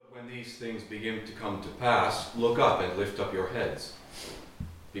these things begin to come to pass, look up and lift up your heads,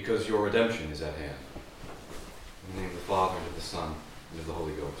 because your redemption is at hand. In the name of the Father, and of the Son, and of the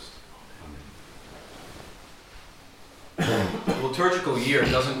Holy Ghost. Amen. The liturgical year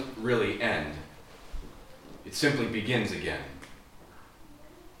doesn't really end. It simply begins again.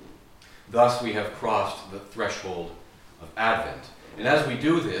 Thus we have crossed the threshold of Advent. And as we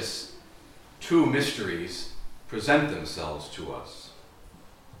do this, two mysteries present themselves to us.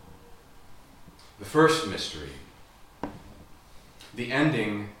 The first mystery, the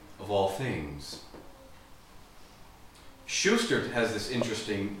ending of all things. Schuster has this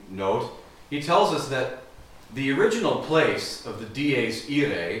interesting note. He tells us that the original place of the Dies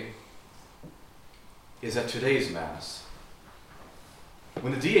Irae is at today's Mass.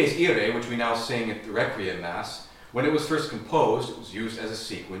 When the Dies Irae, which we now sing at the Requiem Mass, when it was first composed, it was used as a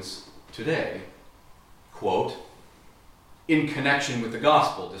sequence today. Quote, in connection with the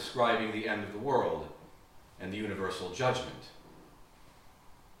Gospel describing the end of the world and the universal judgment.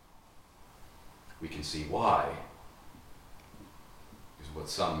 We can see why. Is what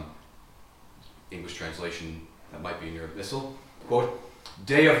some English translation that might be in your missal. Quote,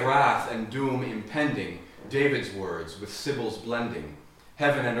 day of wrath and doom impending, David's words with Sibyl's blending,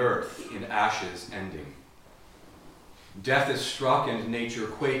 heaven and earth in ashes ending. Death is struck and nature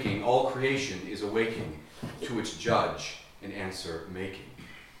quaking, all creation is awaking to its judge and answer making.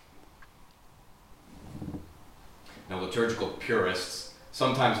 Now, liturgical purists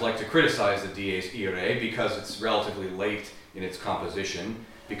sometimes like to criticize the Dies Irae because it's relatively late in its composition,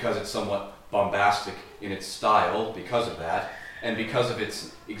 because it's somewhat bombastic in its style because of that, and because of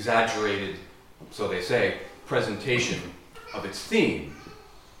its exaggerated, so they say, presentation of its theme.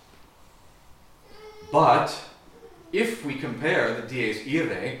 But if we compare the Dies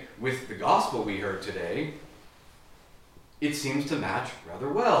Irae with the Gospel we heard today, it seems to match rather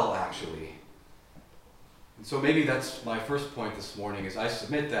well, actually. And so maybe that's my first point this morning, is I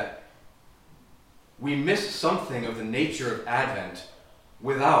submit that we miss something of the nature of Advent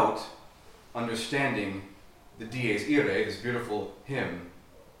without understanding the Dies Irae, this beautiful hymn,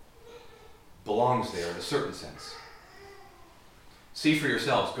 belongs there in a certain sense. See for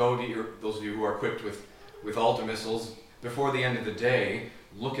yourselves. Go to those of you who are equipped with altar missals, before the end of the day,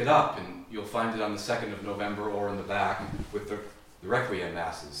 look it up, and you'll find it on the 2nd of November or in the back with the Requiem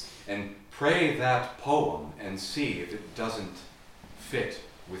Masses. And pray that poem and see if it doesn't fit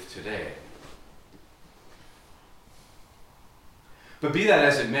with today. But be that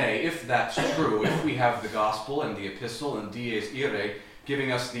as it may, if that's true, if we have the Gospel and the Epistle and Dies Irae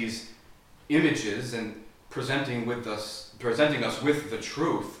giving us these images and presenting us with the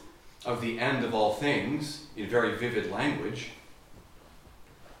truth of the end of all things in very vivid language,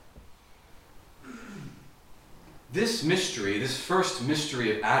 this mystery, this first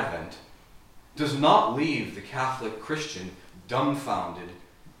mystery of Advent, does not leave the Catholic Christian dumbfounded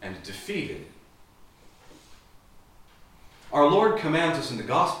and defeated. Our Lord commands us in the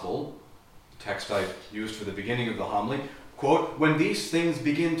Gospel, the text I used for the beginning of the homily, quote, when these things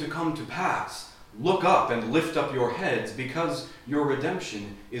begin to come to pass, look up and lift up your heads, because your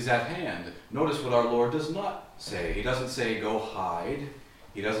redemption is at hand. Notice what our Lord does not say. He doesn't say go hide.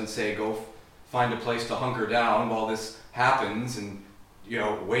 He doesn't say go find a place to hunker down while this happens and,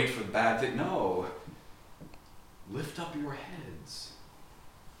 wait for the bad thing. No. Lift up your heads,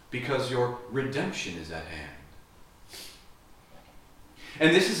 because your redemption is at hand.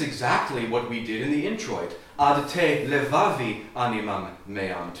 And this is exactly what we did in the introit. Ad te levavi animam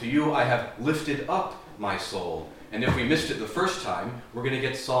meam. To you I have lifted up my soul. And if we missed it the first time, we're going to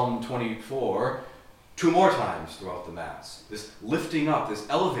get Psalm 24 2 more times throughout the Mass. This lifting up, this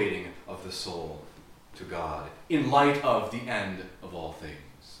elevating of the soul to God in light of the end of all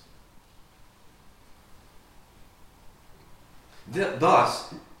things.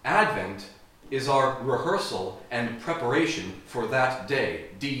 Thus, Advent is our rehearsal and preparation for that day,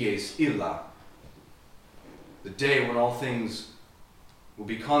 Dies Illa, the day when all things will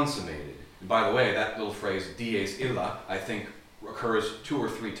be consummated. And by the way, that little phrase, Dies Illa, I think occurs 2 or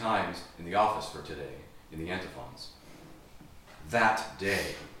 3 times in the office for today, in the antiphons. That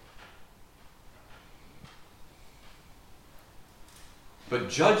day. But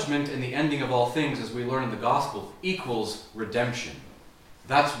judgment and the ending of all things, as we learn in the Gospel, equals redemption.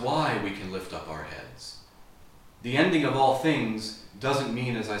 That's why we can lift up our heads. The ending of all things doesn't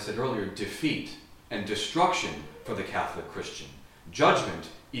mean, as I said earlier, defeat and destruction for the Catholic Christian. Judgment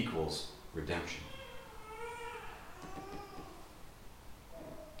equals redemption.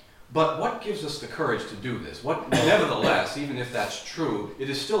 But what gives us the courage to do this? Nevertheless, even if that's true, it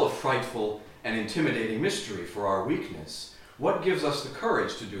is still a frightful and intimidating mystery for our weakness. What gives us the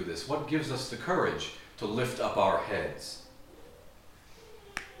courage to do this? What gives us the courage to lift up our heads?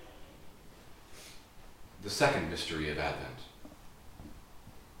 The second mystery of Advent,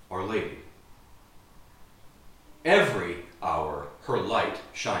 Our Lady. Every hour her light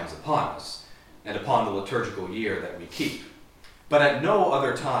shines upon us and upon the liturgical year that we keep. But at no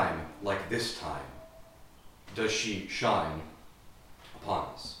other time like this time does she shine upon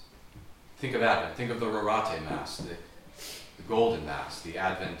us. Think of Advent. Think of the Rorate Mass, the Golden Mass, the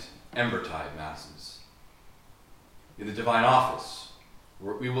Advent Embertide Masses. In the Divine Office,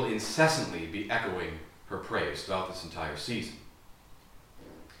 we will incessantly be echoing her praise throughout this entire season.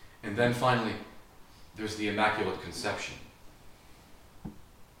 And then finally, there's the Immaculate Conception.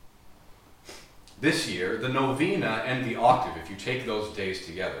 This year, the novena and the octave, if you take those days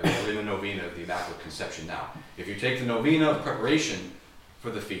together, we're in the novena of the Immaculate Conception now. If you take the novena of preparation for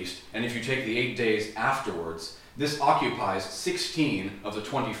the feast, and if you take the 8 days afterwards, this occupies 16 of the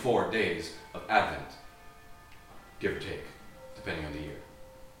 24 days of Advent, give or take, depending on the year.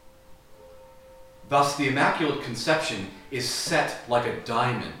 Thus, the Immaculate Conception is set like a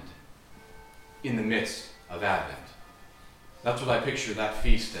diamond in the midst of Advent. That's what I picture that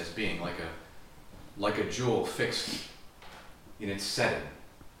feast as being, like a jewel fixed in its setting.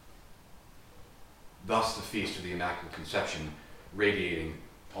 Thus, the Feast of the Immaculate Conception radiating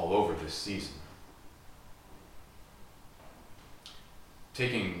all over this season.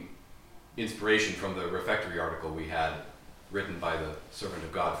 Taking inspiration from the refectory article we had written by the servant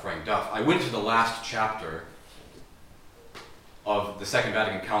of God, Frank Duff, I went to the last chapter of the Second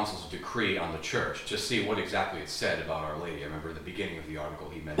Vatican Council's decree on the Church to see what exactly it said about Our Lady. I remember at the beginning of the article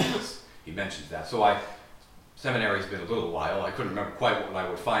he mentions that. So seminary's been a little while, I couldn't remember quite what I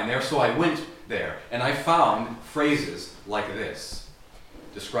would find there, so I went there, and I found phrases like this,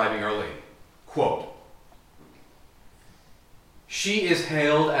 describing Our Lady. Quote, "She is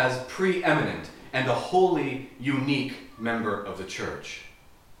hailed as preeminent and a wholly unique member of the Church."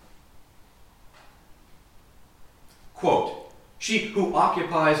 Quote, "She who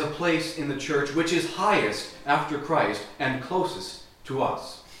occupies a place in the Church which is highest after Christ and closest to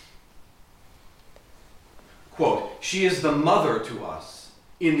us." Quote, "She is the mother to us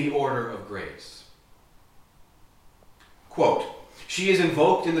in the order of grace." Quote, "She is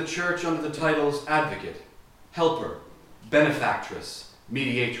invoked in the Church under the titles advocate, helper, benefactress,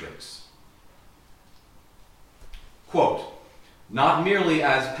 mediatrix." Quote, "Not merely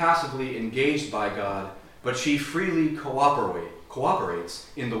as passively engaged by God, but she freely cooperates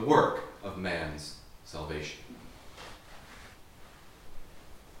in the work of man's salvation."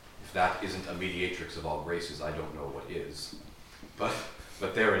 If that isn't a mediatrix of all graces, I don't know what is. But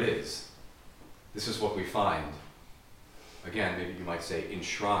there it is. This is what we find. Again, maybe you might say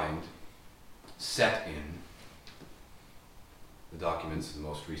enshrined, set in the documents of the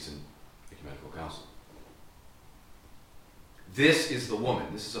most recent Ecumenical Council. This is the woman.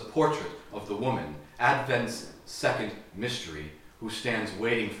 This is a portrait of the woman, Advent's second mystery, who stands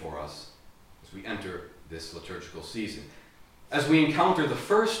waiting for us as we enter this liturgical season. As we encounter the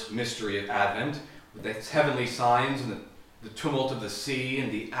first mystery of Advent, with its heavenly signs and the tumult of the sea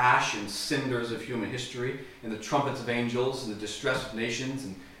and the ash and cinders of human history and the trumpets of angels and the distress of nations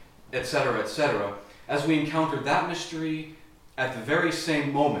and etc., as we encounter that mystery, at the very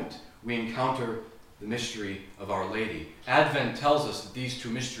same moment we encounter the mystery of Our Lady. Advent tells us that these two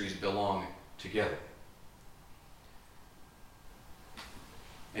mysteries belong together.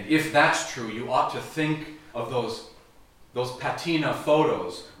 And if that's true, you ought to think of those patina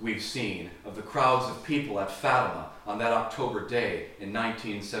photos we've seen of the crowds of people at Fatima on that October day in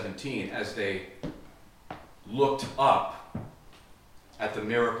 1917 as they looked up at the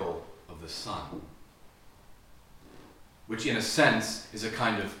miracle of the sun, which in a sense is a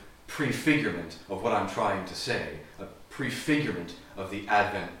kind of prefigurement of what I'm trying to say, a prefigurement of the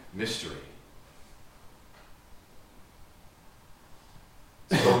Advent mystery.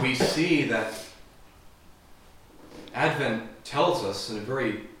 So we see that Advent tells us in a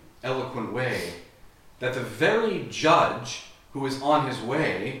very eloquent way that the very judge who is on his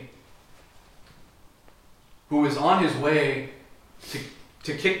way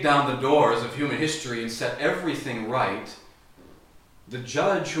to kick down the doors of human history and set everything right, the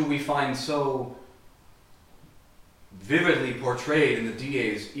judge who we find so vividly portrayed in the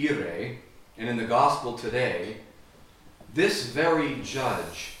Dies Irae and in the Gospel today, this very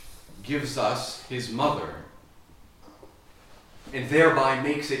judge gives us his mother, and thereby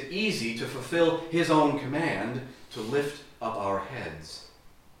makes it easy to fulfill his own command to lift up our heads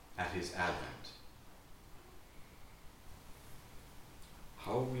at his advent.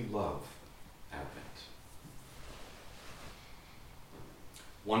 How we love Advent.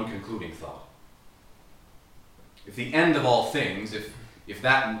 one concluding thought. If the end of all things, if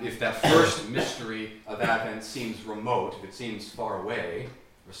that first mystery of Advent seems remote, if it seems far away,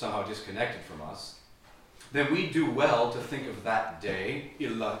 or somehow disconnected from us, then we do well to think of that day,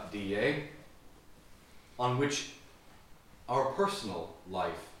 illa die, on which our personal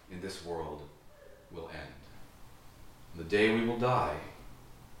life in this world will end. The day we will die.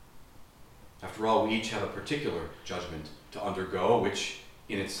 After all, we each have a particular judgment to undergo, which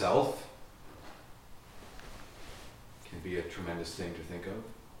in itself can be a tremendous thing to think of.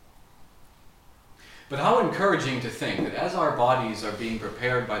 But how encouraging to think that as our bodies are being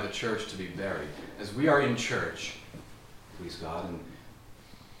prepared by the church to be buried, as we are in church, please God, and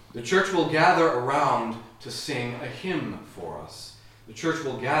the church will gather around to sing a hymn for us. The church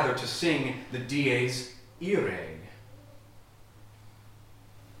will gather to sing the Dies Irae,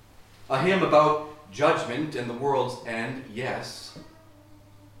 a hymn about judgment and the world's end, yes,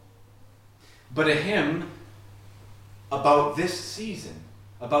 but a hymn about this season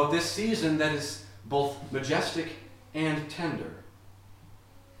that is both majestic and tender.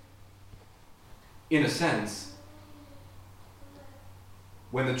 In a sense,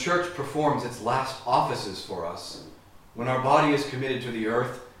 when the church performs its last offices for us, when our body is committed to the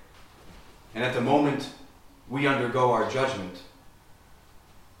earth, and at the moment we undergo our judgment,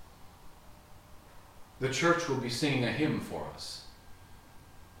 the church will be singing a hymn for us,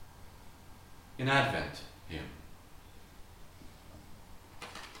 an Advent hymn.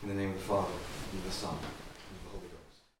 In the name of the Father, and of the Son,